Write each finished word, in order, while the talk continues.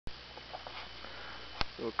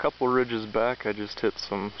So a couple ridges back I just hit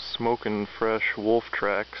some smoking fresh wolf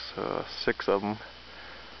tracks, 6 of them.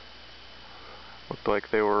 Looked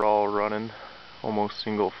like they were all running, almost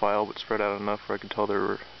single file, but spread out enough where I could tell there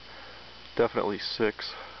were definitely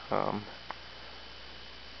 6. It's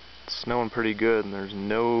snowing pretty good and there's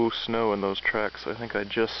no snow in those tracks, so I think I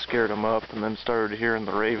just scared them up and then started hearing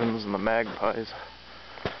the ravens and the magpies.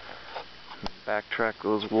 Backtracked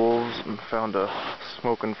those wolves and found a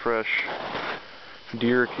smoking fresh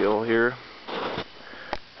deer kill here. I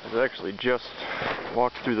actually just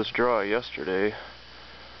walked through this draw yesterday,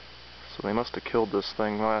 so they must have killed this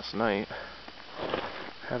thing last night.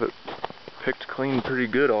 Have it picked clean pretty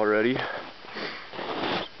good already.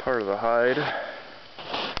 It's part of the hide. You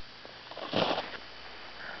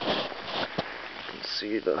can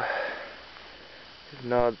see the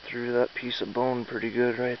nod through that piece of bone pretty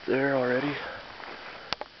good right there already.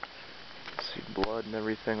 See blood and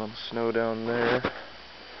everything on the snow down there.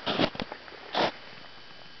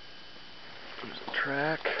 There's a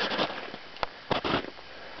track.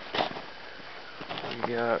 We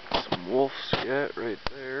got some wolf scat right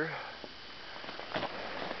there.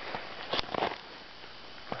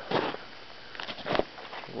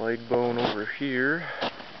 Leg bone over here.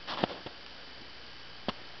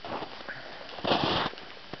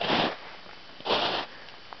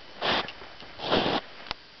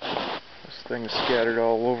 Things scattered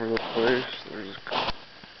all over the place. There's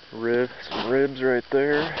some ribs right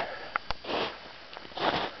there.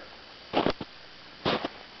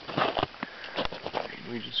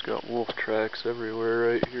 We just got wolf tracks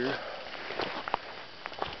everywhere right here.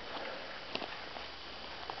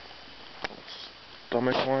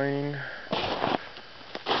 Stomach lining.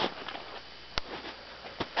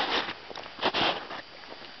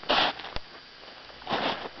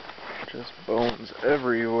 Just bones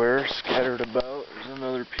everywhere, scattered about. There's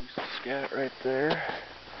another piece of scat right there.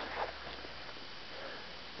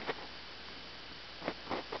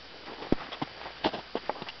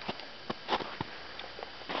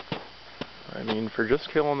 I mean, for just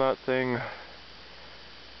killing that thing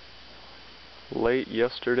late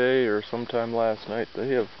yesterday or sometime last night, they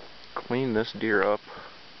have cleaned this deer up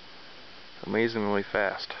amazingly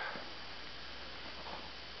fast.